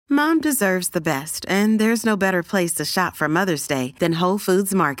Mom deserves the best, and there's no better place to shop for Mother's Day than Whole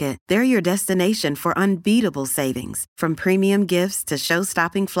Foods Market. They're your destination for unbeatable savings, from premium gifts to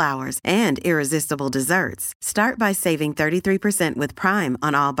show-stopping flowers and irresistible desserts. Start by saving 33% with Prime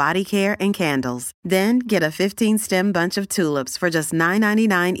on all body care and candles. Then get a 15-stem bunch of tulips for just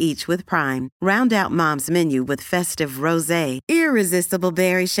 $9.99 each with Prime. Round out Mom's menu with festive rosé, irresistible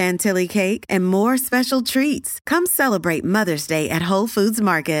berry chantilly cake, and more special treats. Come celebrate Mother's Day at Whole Foods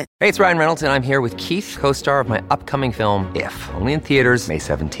Market. Hey, it's Ryan Reynolds, and I'm here with Keith, co-star of my upcoming film, If, only in theaters May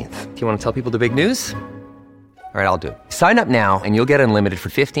 17th. Do you want to tell people the big news? All right, I'll do it. Sign up now and you'll get unlimited for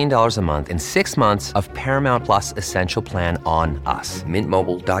 $15 a month and 6 months of Paramount Plus Essential Plan on us.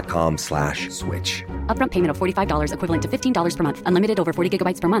 MintMobile.com/switch. Upfront payment of $45 equivalent to $15 per month. Unlimited over 40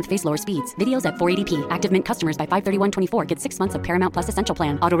 gigabytes per month. Face lower speeds. Videos at 480p. Active Mint customers by 531.24 get 6 months of Paramount Plus Essential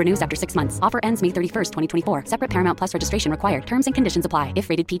Plan. Auto renews after 6 months. Offer ends May 31st, 2024. Separate Paramount Plus registration required. Terms and conditions apply if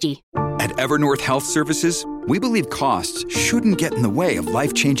rated PG. At Evernorth Health Services, we believe costs shouldn't get in the way of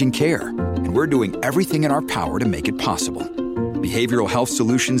life-changing care, and we're doing everything in our power to make it possible. Behavioral health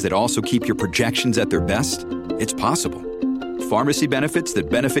solutions that also keep your projections at their best? It's possible. Pharmacy benefits that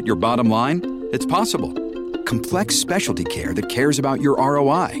benefit your bottom line? It's possible. Complex specialty care that cares about your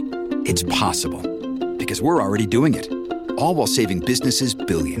ROI? It's possible. Because we're already doing it. All while saving businesses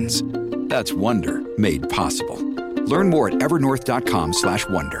billions. That's Wonder made possible. Learn more at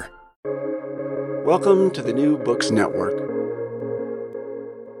evernorth.com/wonder. Welcome to the New Books Network.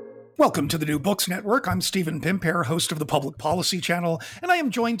 Welcome to the New Books Network. I'm Stephen Pimpare, host of the Public Policy Channel, and I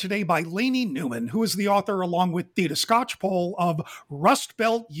am joined today by Lainey Newman, who is the author, along with Theda Skocpol, of Rust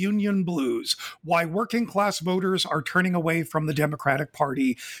Belt Union Blues, Why Working Class Voters Are Turning Away from the Democratic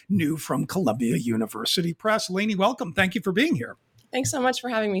Party, new from Columbia University Press. Lainey, welcome. Thank you for being here. Thanks so much for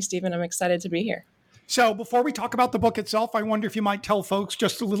having me, Stephen. I'm excited to be here. So before we talk about the book itself, I wonder if you might tell folks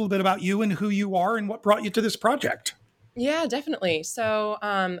just a little bit about you and who you are and what brought you to this project. Yeah, definitely. So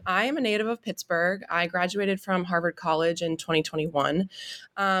I am a native of Pittsburgh. I graduated from Harvard College in 2021.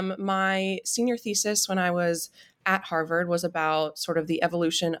 My senior thesis when I was at Harvard was about sort of the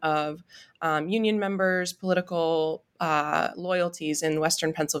evolution of union members, political loyalties in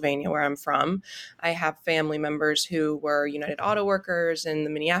Western Pennsylvania, where I'm from. I have family members who were United Auto Workers in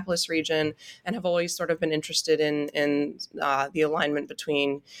the Minneapolis region and have always sort of been interested in the alignment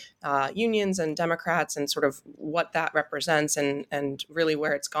between unions and Democrats and sort of what that represents and really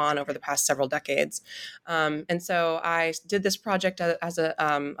where it's gone over the past several decades. And so I did this project as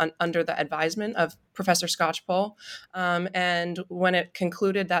under the advisement of Professor Skocpol. And when it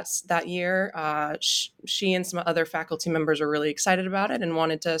concluded that year, she and some other faculty members were really excited about it and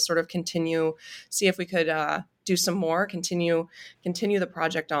wanted to sort of see if we could do some more, continue the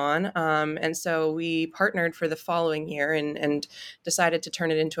project on. And so we partnered for the following year and decided to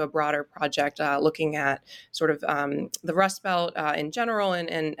turn it into a broader project, looking at sort of the Rust Belt in general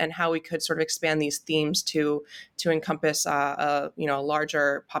and how we could sort of expand these themes to encompass a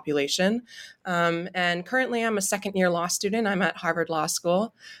larger population. And currently I'm a second year law student. I'm at Harvard Law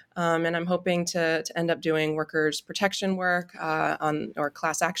School. And I'm hoping to end up doing workers' protection work or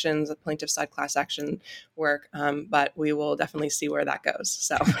class actions, plaintiff side class action work. But we will definitely see where that goes.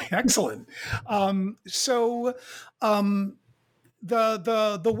 So excellent.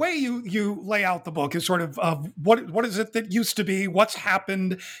 The way you lay out the book is sort of what is it that used to be, what's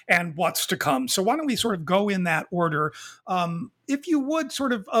happened, and what's to come. So why don't we sort of go in that order? If you would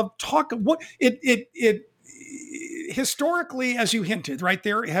sort of talk what it historically, as you hinted, right,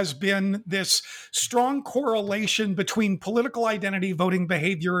 there has been this strong correlation between political identity, voting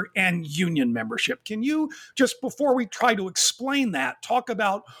behavior, and union membership. Can you, just before we try to explain that, talk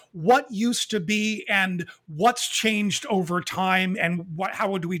about what used to be and what's changed over time, and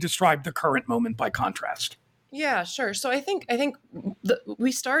how would we describe the current moment by contrast? Yeah, sure. So I think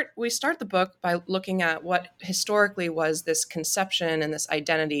we start the book by looking at what historically was this conception and this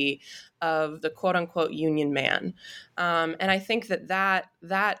identity of the quote unquote union man. And I think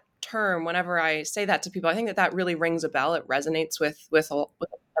that term, whenever I say that to people, I think that really rings a bell. It resonates with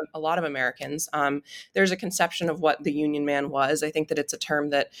a lot of Americans. There's a conception of what the union man was. I think that it's a term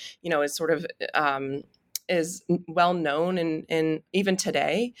that, is sort of, is well known in even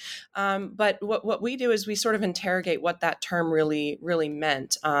today. But what we do is we sort of interrogate what that term really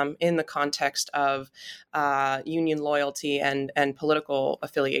meant in the context of union loyalty and political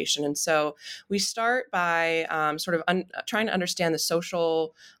affiliation. And so we start by sort of trying to understand the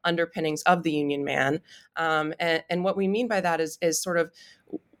social underpinnings of the union man. And what we mean by that is sort of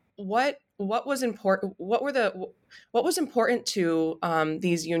what what was important? What was important to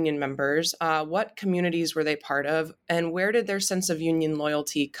these union members? What communities were they part of, and where did their sense of union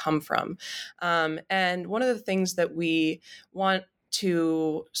loyalty come from? And one of the things that we want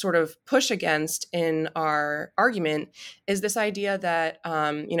to sort of push against in our argument is this idea that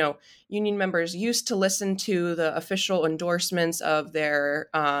union members used to listen to the official endorsements of their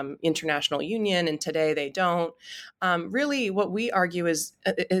international union, and today they don't. Really, what we argue is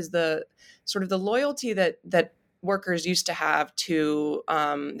the sort of the loyalty that workers used to have to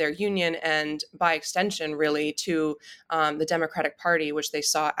their union, and by extension, really to the Democratic Party, which they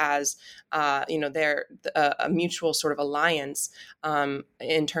saw as their a mutual sort of alliance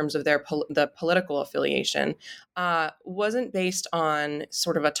in terms of the political affiliation, wasn't based on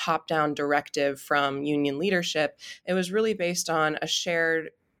sort of a top-down directive from union leadership. It was really based on a shared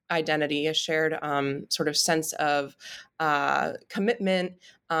identity, a shared sort of sense of commitment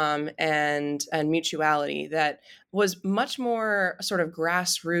and mutuality that was much more sort of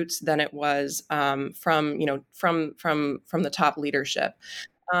grassroots than it was from the top leadership.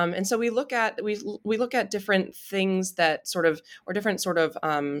 And so we look at different things that sort of, or different sort of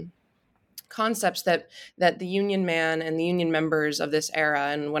concepts that the union man and the union members of this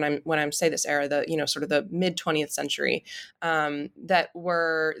era, and when I'm say this era, the sort of the mid 20th century, that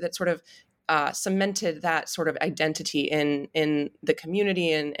sort of cemented that sort of identity in the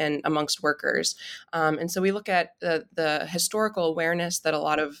community and amongst workers. And so we look at the historical awareness that a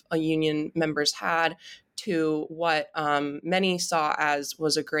lot of union members had to what many saw as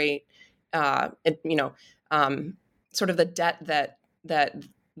was a great, sort of the debt that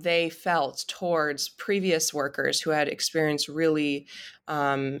they felt towards previous workers who had experienced really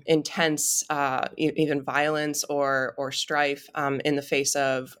intense, even violence or strife in the face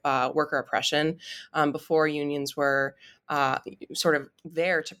of worker oppression before unions were sort of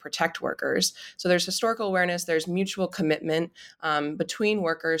there to protect workers. So there's historical awareness, there's mutual commitment between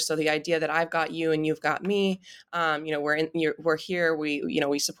workers. So the idea that I've got you and you've got me, we're here,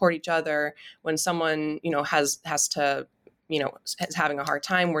 we support each other. When someone has to is having a hard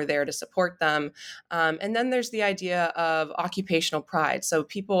time, we're there to support them. And then there's the idea of occupational pride. So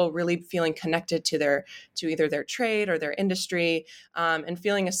people really feeling connected to either their trade or their industry, and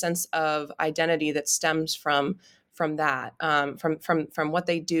feeling a sense of identity that stems from that, from what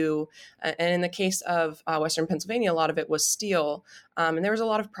they do. And in the case of Western Pennsylvania, a lot of it was steel. And there was a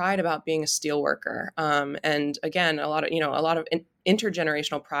lot of pride about being a steel worker. And again, a lot of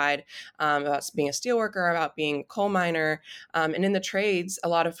intergenerational pride about being a steel worker, about being a coal miner, and in the trades, a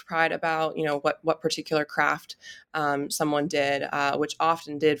lot of pride about what particular craft someone did, which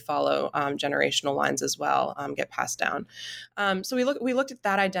often did follow generational lines as well, get passed down. So we looked at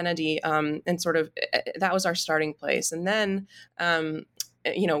that identity, and sort of that was our starting place, and then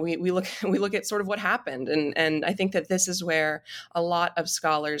we look at sort of what happened, and I think that this is where a lot of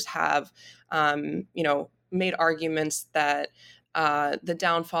scholars have made arguments that the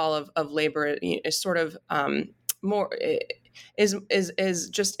downfall of labor is sort of more is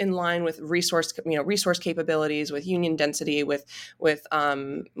just in line with resource capabilities, with union density, with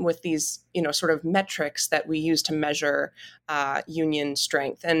these sort of metrics that we use to measure union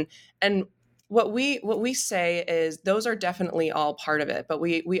strength, and what we say is those are definitely all part of it, but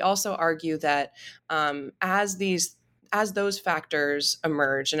we also argue that as those factors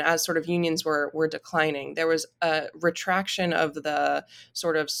emerged and as sort of unions were declining, there was a retraction of the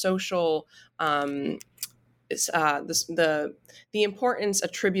sort of social the importance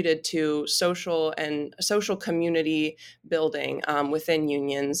attributed to social community building within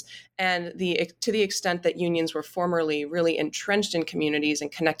unions, and to the extent that unions were formerly really entrenched in communities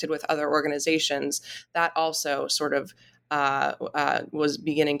and connected with other organizations, that also sort of was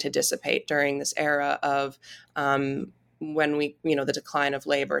beginning to dissipate during this era of when the decline of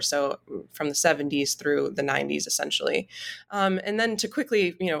labor. So from the 70s through the 90s, essentially. And then to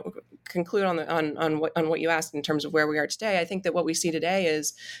quickly, conclude on what you asked in terms of where we are today, I think that what we see today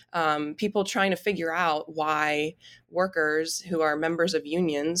is people trying to figure out why workers who are members of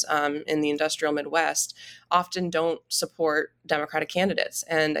unions in the industrial Midwest often don't support Democratic candidates.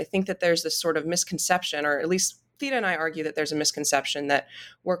 And I think that there's this sort of misconception, or at least Theda and I argue that there's a misconception that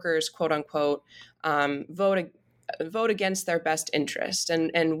workers, quote unquote, vote against their best interest,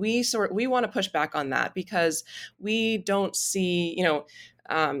 and we want to push back on that, because we don't see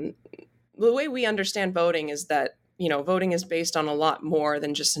the way we understand voting is that voting is based on a lot more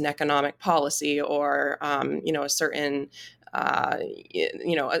than just an economic policy or a certain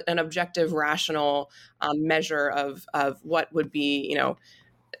an objective rational measure of what would be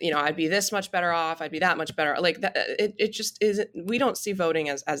I'd be this much better off, I'd be that much better. Like that, it just isn't. We don't see voting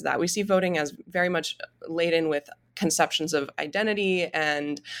as that. We see voting as very much laden with conceptions of identity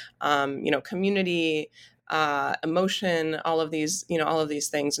and community, emotion, all of these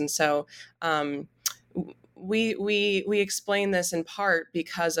things. And so we explain this in part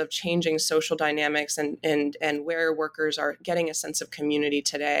because of changing social dynamics and where workers are getting a sense of community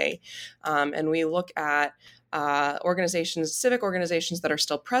today. And we look at civic organizations that are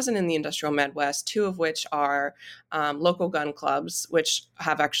still present in the industrial Midwest, two of which are local gun clubs, which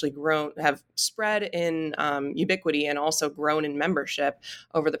have actually have spread in ubiquity and also grown in membership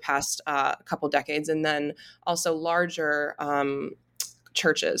over the past couple decades, and then also larger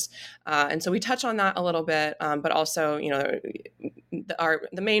churches. And so we touch on that a little bit, but also,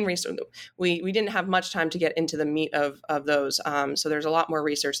 the main research, we didn't have much time to get into the meat of those. So there's a lot more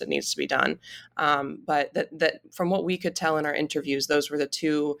research that needs to be done. But that from what we could tell in our interviews, those were the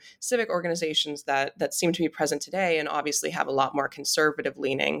two civic organizations that seem to be present today and obviously have a lot more conservative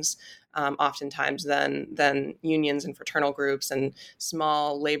leanings, oftentimes than unions and fraternal groups and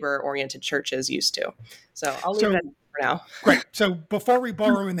small labor-oriented churches used to. So I'll leave it at for now. Great. So before we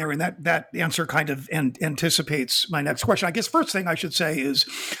borrow in there, and that answer kind of anticipates my next question, I guess first thing I should say is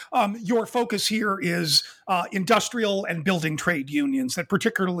your focus here is industrial and building trade unions that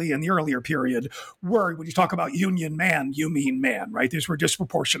particularly in the earlier period were, when you talk about union man, you mean man, right? These were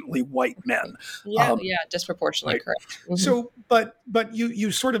disproportionately white men. Yeah, disproportionately right. Correct. Mm-hmm. So, but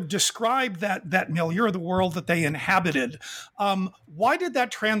you sort of described that milieu, the world that they inhabited. Why did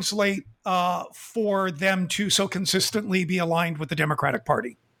that translate for them to so consistently be aligned with the Democratic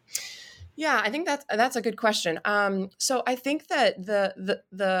Party? Yeah, I think that's a good question. So I think that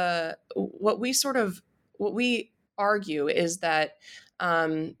the what we argue is that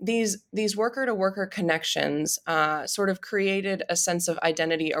these worker to worker connections sort of created a sense of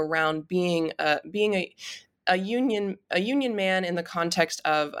identity around being a union man in the context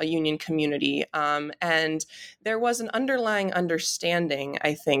of a union community. And there was an underlying understanding,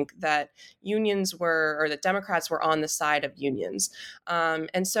 I think, that that Democrats were on the side of unions.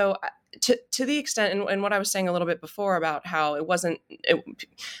 And so to the extent, and what I was saying a little bit before about how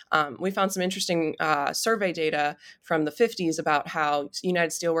we found some interesting survey data from the 50s about how United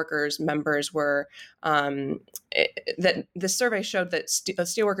Steelworkers members were, that the survey showed that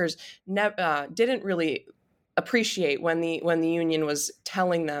steelworkers didn't really appreciate when the union was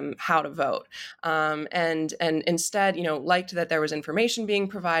telling them how to vote, and instead, liked that there was information being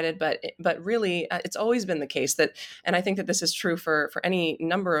provided, but really, it's always been the case that, and I think that this is true for any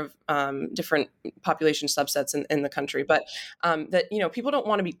number of different population subsets in the country, but that people don't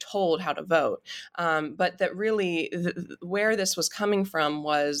want to be told how to vote, but that really where this was coming from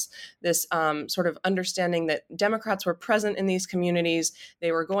was this sort of understanding that Democrats were present in these communities,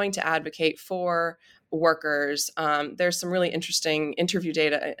 they were going to advocate for workers. There's some really interesting interview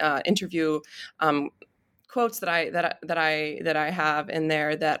quotes that I have in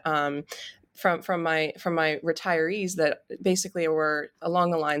there that from my retirees that basically were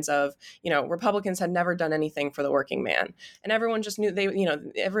along the lines of, Republicans had never done anything for the working man, and everyone just knew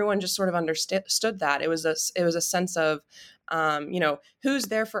everyone just sort of understood that it was a sense of who's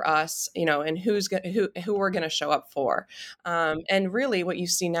there for us, and who we're going to show up for. And really what you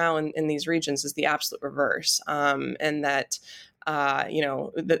see now in these regions is the absolute reverse. And that,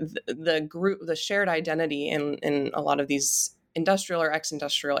 the group, the shared identity in a lot of these industrial or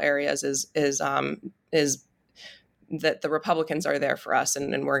ex-industrial areas is that the Republicans are there for us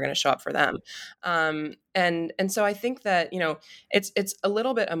and we're going to show up for them. And so I think that, it's a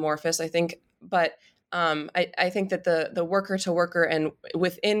little bit amorphous, I think, but I think that the worker to worker and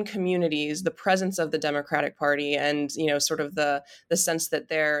within communities, the presence of the Democratic Party and, sort of the sense that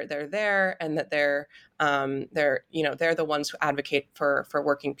they're there and that they're the ones who advocate for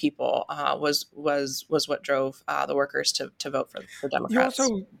working people was what drove the workers to vote for Democrats. You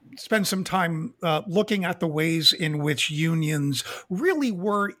also spend some time looking at the ways in which unions really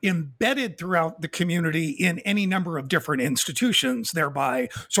were embedded throughout the community in any number of different institutions, thereby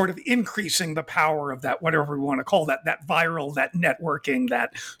sort of increasing the power of that, whatever we want to call that viral, that networking,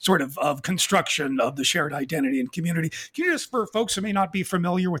 that sort of construction of the shared identity and community. Can you just, for folks who may not be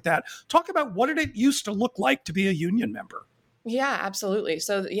familiar with that, talk about what did it used to look like to be a union member? Yeah, absolutely.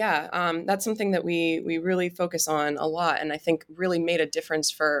 So yeah, that's something that we really focus on a lot, and I think really made a difference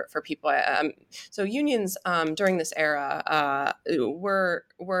for people. So unions during this era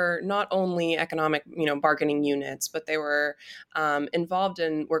were not only economic, bargaining units, but they were involved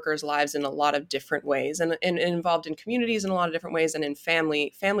in workers' lives in a lot of different ways, and involved in communities in a lot of different ways, and in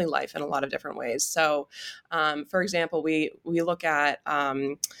family life in a lot of different ways. So, for example, we look at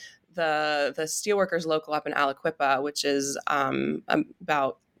the steelworkers local up in Aliquippa, which is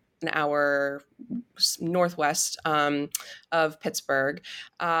about an hour northwest of Pittsburgh,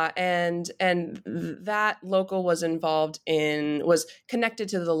 and that local was connected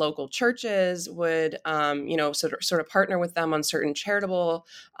to the local churches. Would sort of partner with them on certain charitable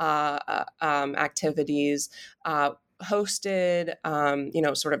activities. Hosted,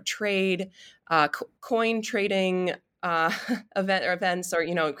 sort of trade, coin trading events, or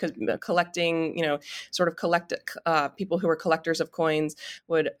collecting, sort of people who were collectors of coins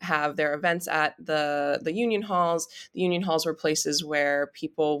would have their events at the union halls. The union halls were places where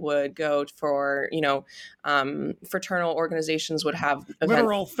people would go for, fraternal organizations would have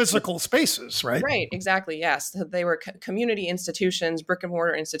Literal events. physical spaces, right? Right, exactly. Yes, so they were community institutions, brick and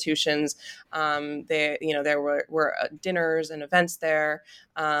mortar institutions. There were dinners and events there.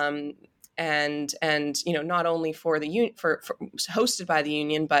 And not only for the for hosted by the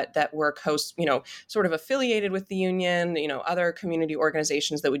union, but that were sort of affiliated with the union, other community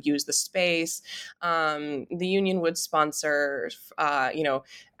organizations that would use the space. The union would sponsor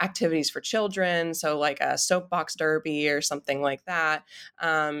activities for children, so like a soapbox derby or something like that.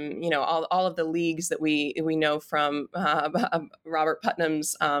 All of the leagues that we know from Robert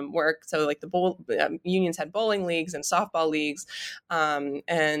Putnam's work. So like unions had bowling leagues and softball leagues,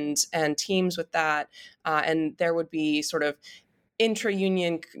 and teams with that, and there would be sort of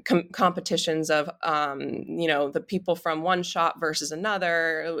intra-union competitions of the people from one shop versus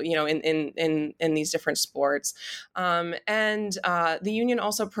another, in these different sports, and the union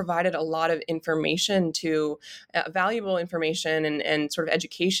also provided a lot of information valuable information and sort of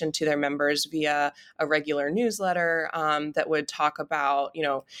education to their members via a regular newsletter that would talk about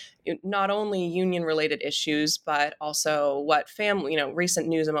not only union related issues, but also what recent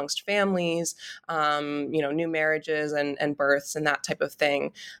news amongst families, new marriages and births and that type of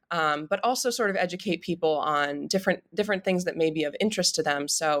thing. But also sort of educate people on different things that may be of interest to them.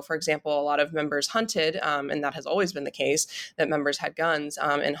 So, for example, a lot of members hunted, and that has always been the case, that members had guns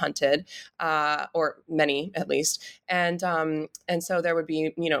and hunted, or many at least. And so there would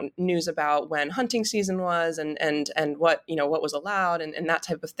be news about when hunting season was, and what was allowed, and that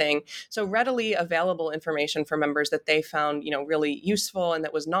type of thing. So readily available information for members that they found really useful, and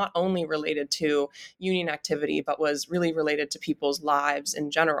that was not only related to union activity, but was really related to people's lives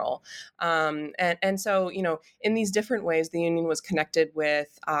in general. And so in these different ways, the union was connected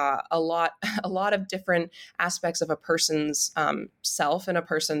with a lot of different aspects of a person's self and a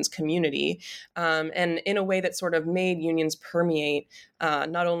person's community, and in a way that sort of made unions permeate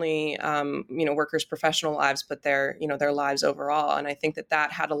not only workers' professional lives, but their lives overall. And I think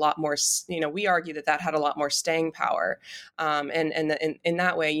that had a lot more. We argue that had a lot more staying power, and in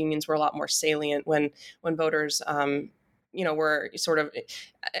that way, unions were a lot more salient when voters. Were sort of,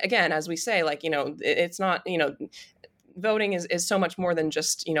 again, as we say, it's not, voting is so much more than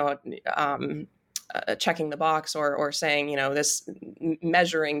just, checking the box or saying, this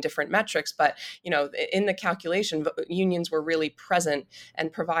measuring different metrics, but, in the calculation, unions were really present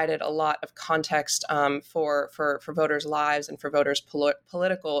and provided a lot of context for voters' lives and for voters'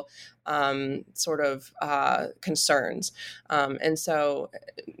 political sort of concerns. And so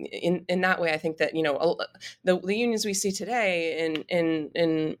in that way, I think that, the unions we see today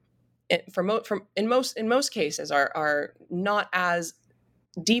in most cases are not as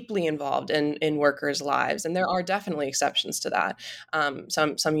deeply involved in workers' lives, and there are definitely exceptions to that.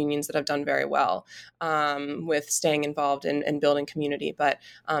 Some unions that have done very well with staying involved in building community, but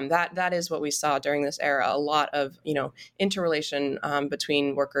that is what we saw during this era: a lot of interrelation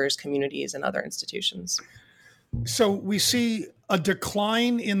between workers, communities, and other institutions. So we see a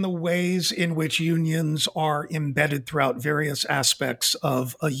decline in the ways in which unions are embedded throughout various aspects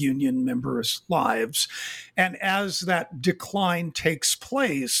of a union member's lives. And as that decline takes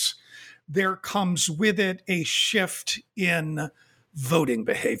place, there comes with it a shift in voting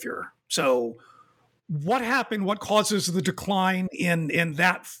behavior. So what happened? What causes the decline in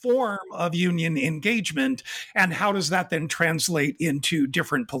that form of union engagement? And how does that then translate into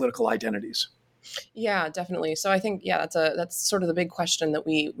different political identities? Yeah, definitely. So I think, that's sort of the big question that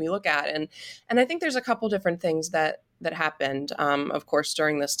we look at. And I think there's a couple different things that happened, of course,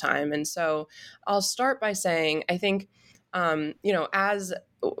 during this time. And so I'll start by saying, I think as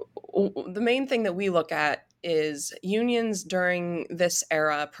the main thing that we look at is unions during this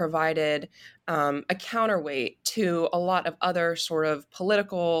era provided a counterweight to a lot of other sort of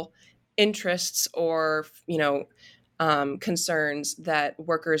political interests or, concerns that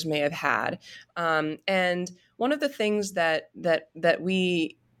workers may have had. And one of the things that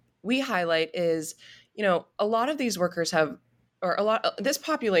we highlight is, a lot of these workers have, or a lot this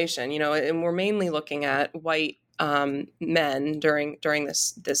population, and we're mainly looking at white men during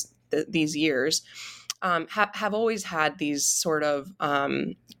these years, have always had these sort of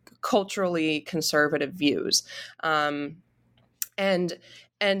culturally conservative views,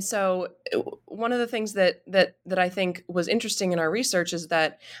 and so one of the things that I think was interesting in our research is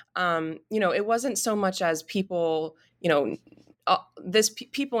that it wasn't so much as people,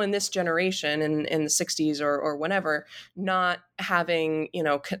 people in this generation in the 60s or whenever, not having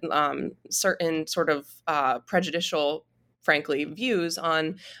certain sort of prejudicial, frankly, views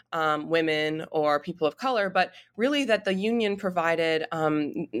on women or people of color, but really that the union provided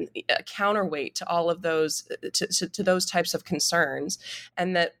a counterweight to all of those, to those types of concerns,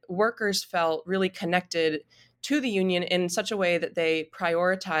 and that workers felt really connected to the union in such a way that they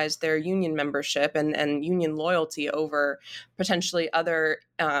prioritized their union membership and union loyalty over potentially other,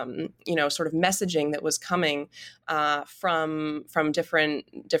 sort of messaging that was coming from different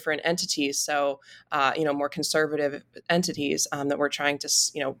entities. So, more conservative entities that were trying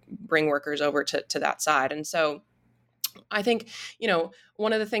to, bring workers over to that side. And so I think,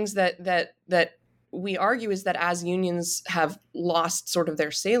 one of the things that we argue is that as unions have lost sort of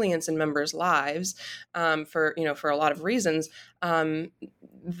their salience in members' lives, for a lot of reasons,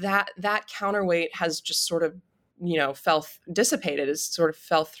 that counterweight has just sort of dissipated, as sort of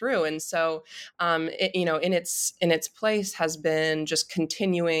fell through, and so in its place has been just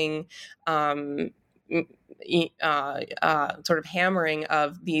continuing sort of hammering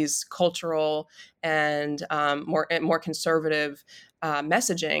of these cultural and more conservative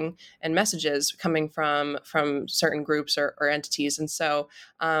messaging and messages coming from certain groups or entities, and so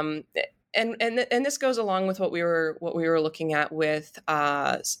and this goes along with what we were looking at with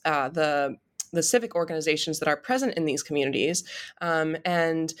the civic organizations that are present in these communities,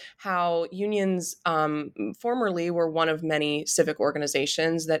 and how unions formerly were one of many civic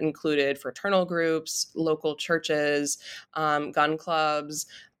organizations that included fraternal groups, local churches, gun clubs,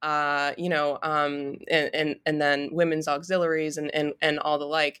 and then women's auxiliaries and all the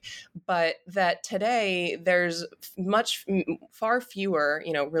like, but that today there's far fewer,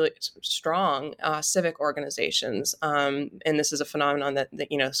 really strong civic organizations, and this is a phenomenon that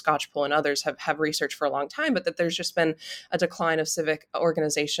Skocpol and others have researched for a long time, but that there's just been a decline of civic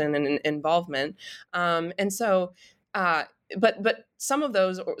organization and involvement, and so. But some of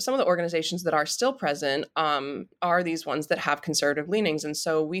the organizations that are still present are these ones that have conservative leanings, and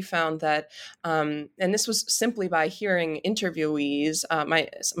so we found that, and this was simply by hearing interviewees, my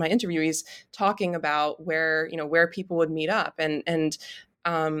interviewees talking about where people would meet up, and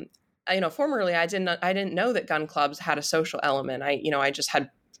formerly I didn't know that gun clubs had a social element. I just had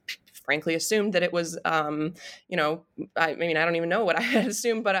frankly assumed that it was, I don't even know what I had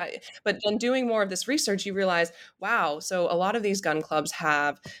assumed, but then doing more of this research, you realize, wow, so a lot of these gun clubs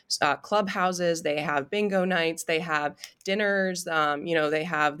have clubhouses, they have bingo nights, they have dinners, they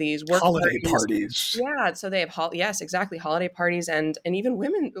have these work holiday parties. Yeah, so they have yes, exactly, holiday parties, and even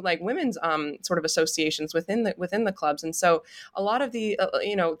women's sort of associations within the clubs, and so a lot of the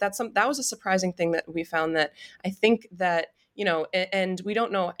that was a surprising thing that we found, that I think that. And we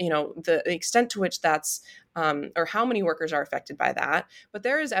don't know, the extent to which that's, or how many workers are affected by that. But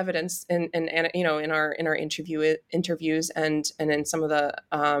there is evidence in our interviews and in some of the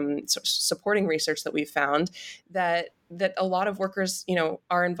supporting research that we've found that a lot of workers,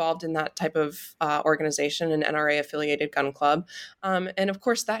 are involved in that type of organization, an NRA affiliated gun club. And of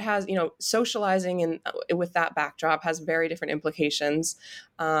course that has, socializing with that backdrop has very different implications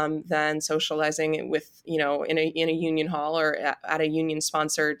than socializing with, in a union hall or at a union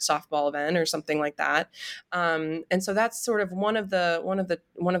sponsored softball event or something like that. And so that's sort of one of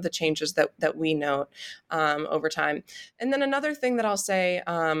the changes that we note over time. And then another thing that I'll say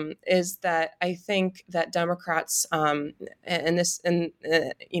is that I think that Democrats,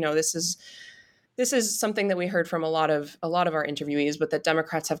 this is something that we heard from a lot of our interviewees, but that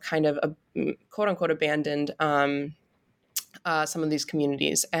Democrats have kind of quote unquote abandoned some of these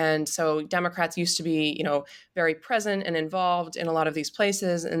communities. And so Democrats used to be, very present and involved in a lot of these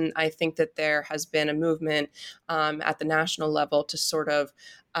places. And I think that there has been a movement at the national level to sort of,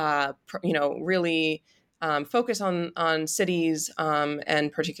 really focus on cities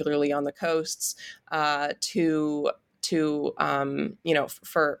and particularly on the coasts to to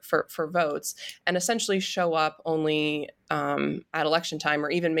for votes, and essentially show up only at election time, or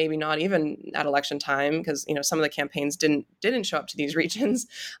even maybe not even at election time, because some of the campaigns didn't show up to these regions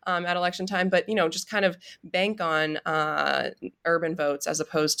at election time, but just kind of bank on urban votes as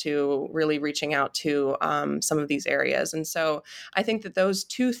opposed to really reaching out to some of these areas. And so I think that those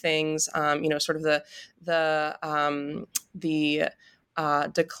two things, sort of the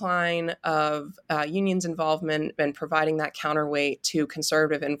decline of unions' involvement and providing that counterweight to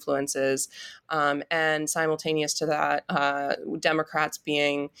conservative influences, and simultaneous to that, Democrats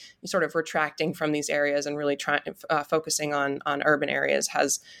being sort of retracting from these areas and really focusing on urban areas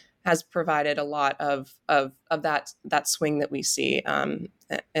has provided a lot of that swing that we see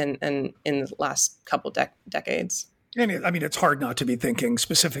in the last couple decades. And I mean, it's hard not to be thinking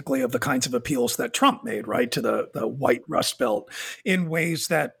specifically of the kinds of appeals that Trump made, right, to the white Rust Belt in ways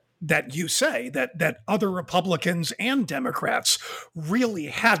that you say that other Republicans and Democrats really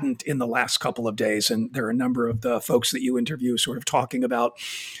hadn't in the last couple of days. And there are a number of the folks that you interview sort of talking about,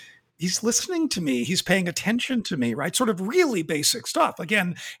 he's listening to me, he's paying attention to me, right? Sort of really basic stuff.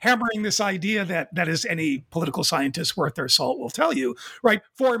 Again, hammering this idea that is any political scientist worth their salt will tell you, right?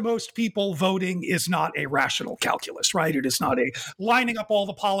 For most people, voting is not a rational calculus, right? It is not a lining up all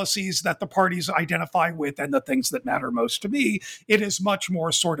the policies that the parties identify with and the things that matter most to me. It is much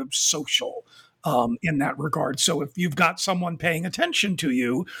more sort of social in that regard. So if you've got someone paying attention to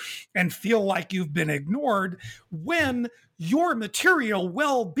you and feel like you've been ignored when your material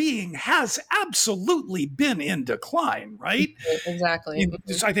well-being has absolutely been in decline, right? Exactly.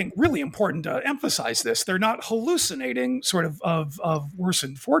 It's, I think, really important to emphasize this. They're not hallucinating sort of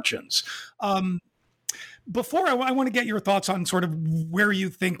worsened fortunes. Before I want to get your thoughts on sort of where you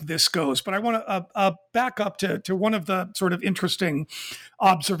think this goes, but I want to back up to one of the sort of interesting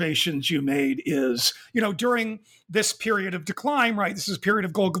observations you made is, during this period of decline, right? This is a period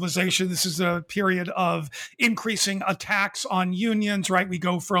of globalization. This is a period of increasing attacks on unions, right? We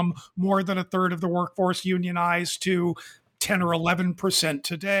go from more than a third of the workforce unionized to 10 or 11%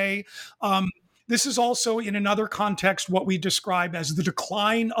 today. This is also, in another context, what we describe as the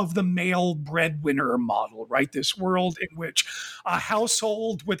decline of the male breadwinner model, right? This world in which a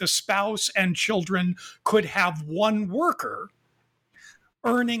household with a spouse and children could have one worker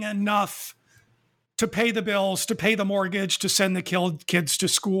earning enough to pay the bills, to pay the mortgage, to send the kids to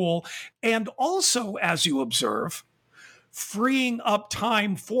school, and also, as you observe, freeing up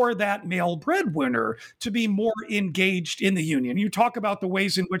time for that male breadwinner to be more engaged in the union. You talk about the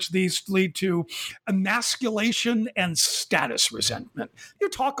ways in which these lead to emasculation and status resentment. You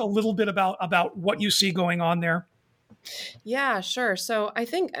talk a little bit about what you see going on there. Yeah, sure. So I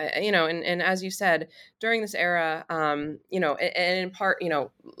think, and as you said, during this era, and in part,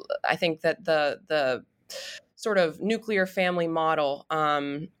 I think that the sort of nuclear family model,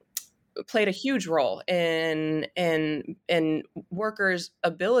 played a huge role in workers'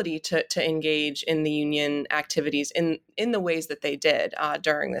 ability to engage in the union activities in the ways that they did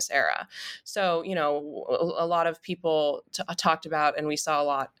during this era. So, a lot of people talked about, and we saw a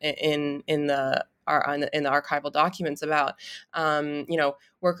lot in the archival documents about,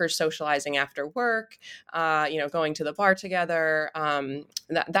 workers socializing after work, going to the bar together,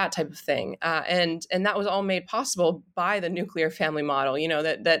 that type of thing, and that was all made possible by the nuclear family model.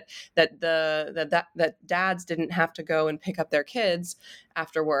 That dads didn't have to go and pick up their kids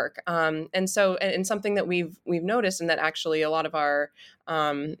after work, and something that we've noticed, and that actually a lot of our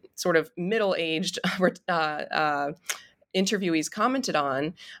sort of middle-aged interviewees commented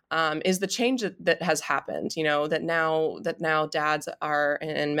on, is the change that has happened. That now dads are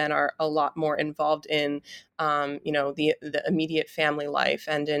and men are a lot more involved in the immediate family life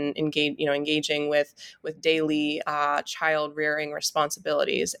and in engaging with daily child rearing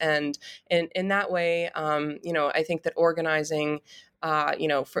responsibilities, and in that way, I think that organizing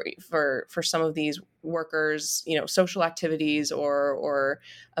for some of these workers, social activities or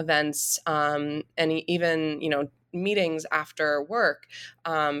events, and even meetings after work,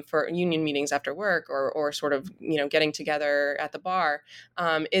 for union meetings after work, or sort of getting together at the bar,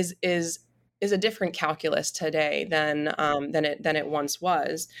 is a different calculus today than it once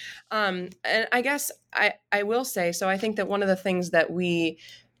was. And I guess I will say, so I think that one of the things that we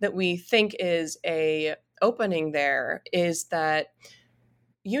think is a opening there is that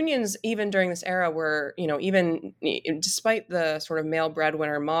unions, even during this era, were, even despite the sort of male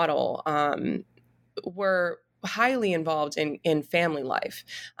breadwinner model, were highly involved in family life,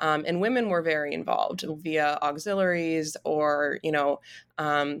 and women were very involved via auxiliaries or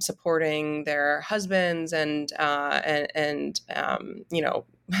supporting their husbands and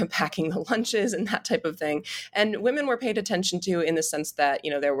packing the lunches and that type of thing. And women were paid attention to in the sense that,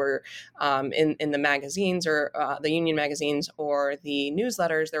 there were in the magazines or the union magazines or the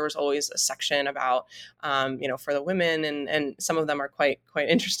newsletters, there was always a section about, for the women. And some of them are quite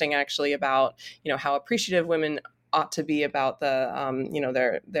interesting, actually, about, how appreciative women ought to be about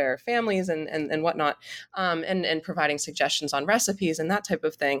the their families and whatnot, and providing suggestions on recipes and that type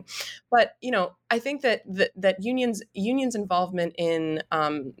of thing. But I think that unions involvement in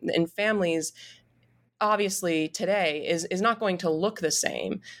families obviously today is not going to look the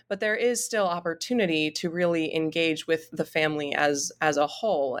same, but there is still opportunity to really engage with the family as a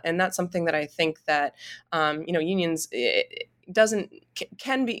whole, and that's something that I think that unions.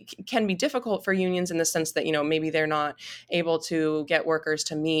 Can be difficult for unions in the sense that maybe they're not able to get workers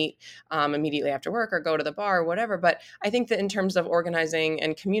to meet immediately after work or go to the bar or whatever. But I think that in terms of organizing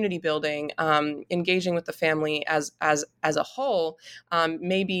and community building, engaging with the family as a whole,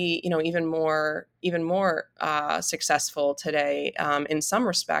 maybe even more successful today in some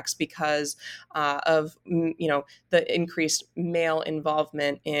respects because of the increased male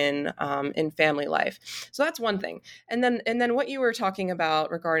involvement in family life. So that's one thing. And then what you were talking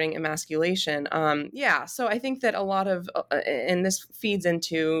about regarding emasculation, so I think that a lot of and this feeds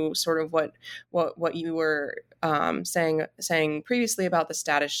into sort of what you were saying previously about the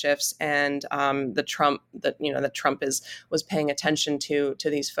status shifts and the Trump that Trump was paying attention to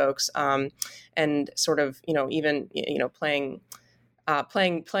these folks, and sort of even playing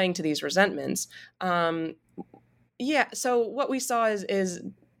to these resentments. So what we saw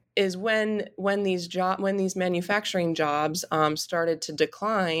is when these manufacturing jobs started to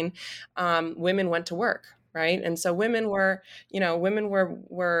decline, women went to work, right? And so women were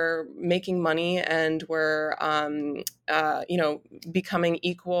making money and were becoming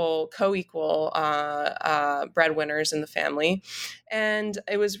co-equal breadwinners in the family. And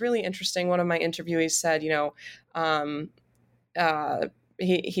it was really interesting. One of my interviewees said, he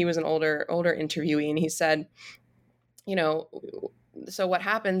was an older interviewee, and he said, so what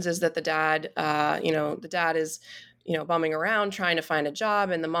happens is that the dad is, bumming around trying to find a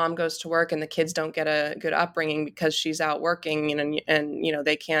job, and the mom goes to work, and the kids don't get a good upbringing because she's out working, and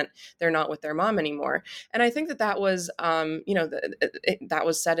they're not with their mom anymore. And I think that was, that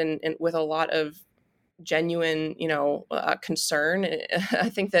was said in with a lot of genuine, concern. I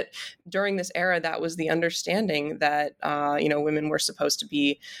think that during this era, that was the understanding that, women were supposed to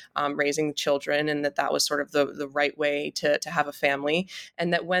be raising children, and that was sort of the right way to have a family.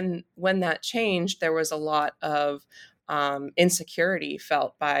 And that when that changed, there was a lot of insecurity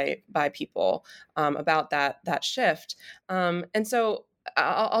felt by people about that shift. And so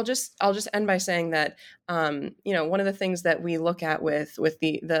I'll just end by saying that one of the things that we look at with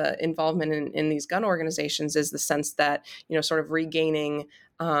the involvement in these gun organizations is the sense that sort of regaining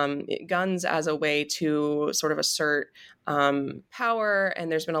guns as a way to sort of assert power.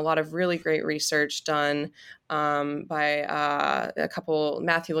 And there's been a lot of really great research done by a couple,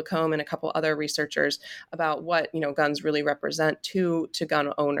 Matthew Lacombe and a couple other researchers, about what guns really represent to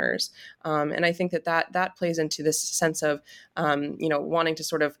gun owners. And I think that plays into this sense of wanting to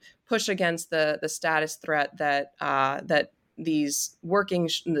sort of push against the status threat that these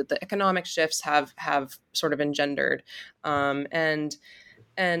the economic shifts have sort of engendered,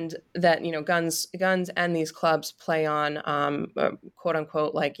 and that guns and these clubs play on quote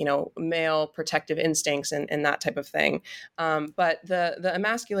unquote male protective instincts and that type of thing. But the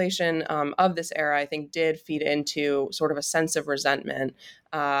emasculation of this era, I think, did feed into sort of a sense of resentment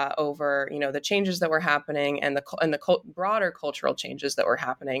over the changes that were happening and the broader cultural changes that were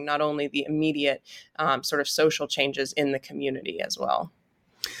happening, not only the immediate sort of social changes in the community as well.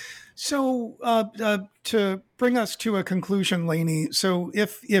 So to bring us to a conclusion, Lainey, so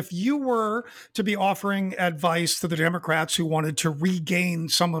if you were to be offering advice to the Democrats who wanted to regain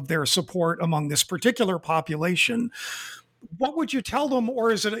some of their support among this particular population, what would you tell them,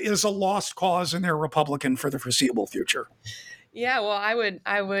 or is a lost cause and they're Republican for the foreseeable future? Yeah, well,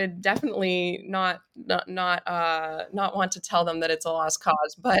 I would definitely not want to tell them that it's a lost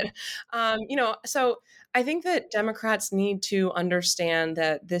cause, but so I think that Democrats need to understand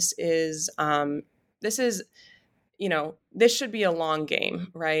that this is this should be a long game,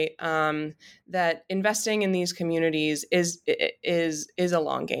 right? That investing in these communities is a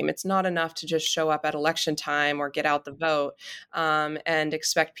long game. It's not enough to just show up at election time or get out the vote and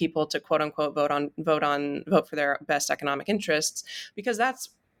expect people to quote unquote vote for their best economic interests, because that's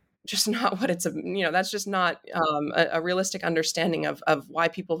just not what it's, that's just not a realistic understanding of why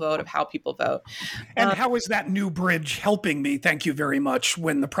people vote, of how people vote. And how is that new bridge helping me? Thank you very much.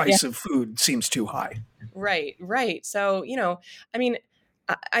 When the price of food seems too high. Right. So,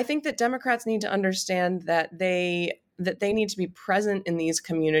 I think that Democrats need to understand that they need to be present in these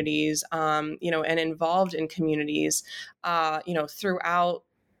communities, and involved in communities, throughout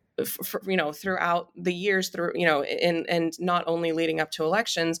throughout the years, through and not only leading up to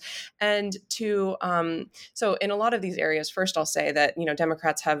elections. And to so in a lot of these areas, first I'll say that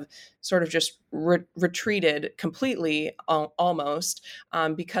Democrats have sort of just retreated completely, almost,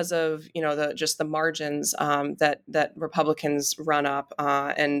 because of the margins, that Republicans run up,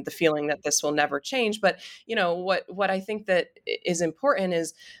 and the feeling that this will never change. But what I think that is important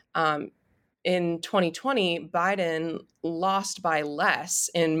is, in 2020, Biden lost by less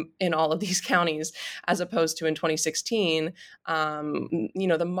in all of these counties as opposed to in 2016.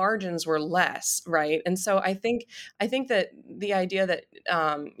 The margins were less, right? And so I think that the idea that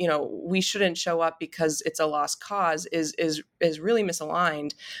we shouldn't show up because it's a lost cause is really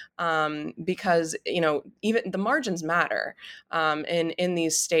misaligned, because even the margins matter, in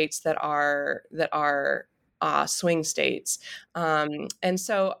these states that are swing states. And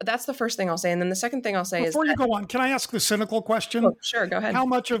so that's the first thing I'll say. And then the second thing I'll say Before you go on, can I ask the cynical question? Oh, sure, go ahead. How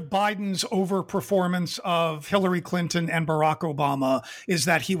much of Biden's overperformance of Hillary Clinton and Barack Obama is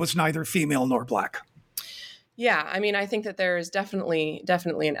that he was neither female nor black? Yeah, I mean, I think that there is definitely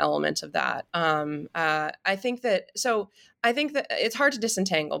an element of that. I think that it's hard to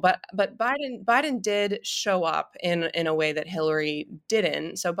disentangle, but Biden did show up in a way that Hillary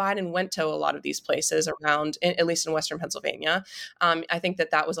didn't. So Biden went to a lot of these places around, at least in Western Pennsylvania. I think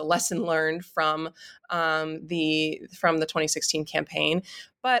that was a lesson learned from the 2016 campaign.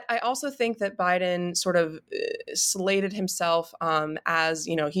 But I also think that Biden sort of slated himself, as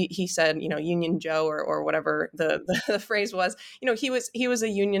he said, Union Joe, or whatever the phrase was. He was a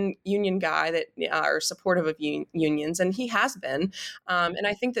union guy that are supportive of unions, and he has been. And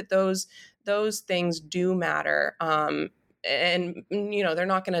I think that those things do matter. And they're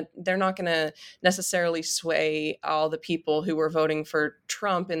not gonna necessarily sway all the people who were voting for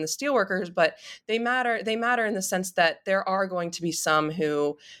Trump in the steelworkers, but they matter in the sense that there are going to be some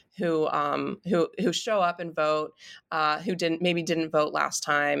who show up and vote, who didn't vote last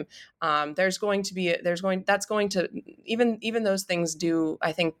time. That's going to, even those things do,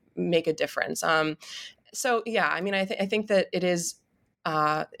 I think, make a difference. So yeah, I mean, I think that it is.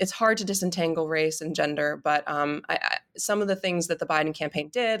 It's hard to disentangle race and gender, but some of the things that the Biden campaign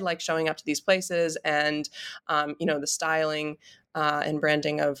did, like showing up to these places and the styling and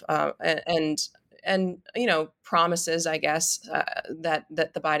branding of and promises, I guess, that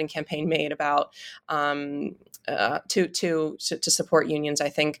the Biden campaign made about to support unions, I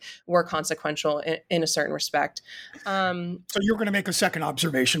think, were consequential in a certain respect. So you're going to make a second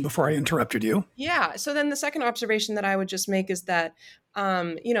observation before I interrupted you. Yeah. So then the second observation that I would just make is that,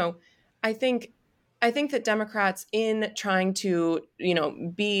 I think that Democrats, in trying to,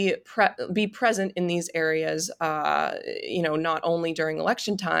 be present in these areas, not only during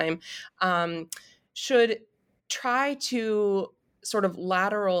election time, should try to sort of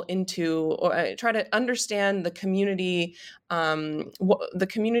lateral into, or try to understand the community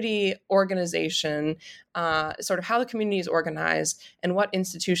organization, sort of how the community is organized and what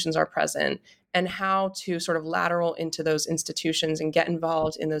institutions are present, and how to sort of lateral into those institutions and get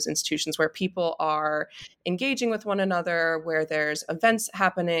involved in those institutions where people are engaging with one another, where there's events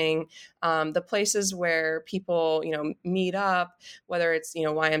happening, the places where people, meet up, whether it's,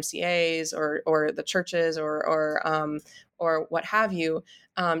 YMCAs or the churches or what have you,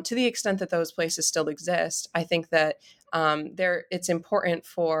 to the extent that those places still exist. I think that it's important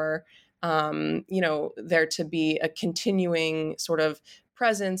for there to be a continuing sort of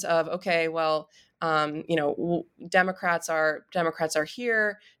presence of, okay, well, Democrats are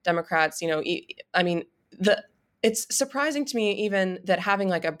here. Democrats, it's surprising to me even that having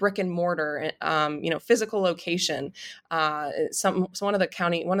like a brick and mortar, physical location. One of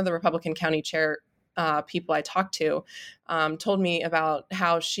the Republican county chair people I talked to told me about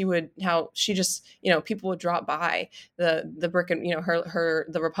how she just, people would drop by the brick and,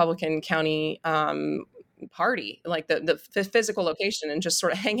 the Republican county party, like the physical location, and just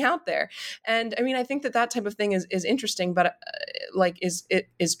sort of hang out there. And I mean, I think that type of thing is interesting, but it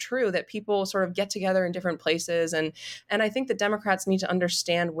is true that people sort of get together in different places. And I think that Democrats need to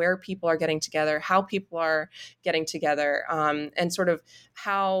understand where people are getting together, how people are getting together, and sort of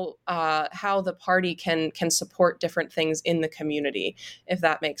how the party can support different things in the community, if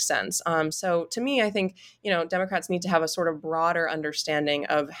that makes sense. So to me, I think, Democrats need to have a sort of broader understanding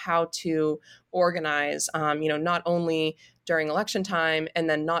of how to organize, not only during election time, and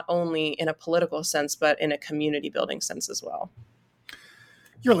then not only in a political sense, but in a community building sense as well.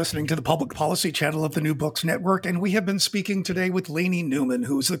 You're listening to the Public Policy Channel of the New Books Network, and we have been speaking today with Lainey Newman,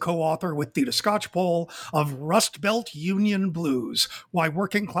 who is the co-author with Theda Skocpol of Rust Belt Union Blues, Why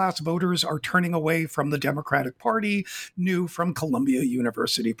Working Class Voters Are Turning Away from the Democratic Party, new from Columbia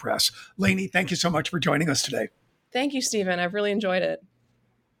University Press. Lainey, thank you so much for joining us today. Thank you, Stephen. I've really enjoyed it.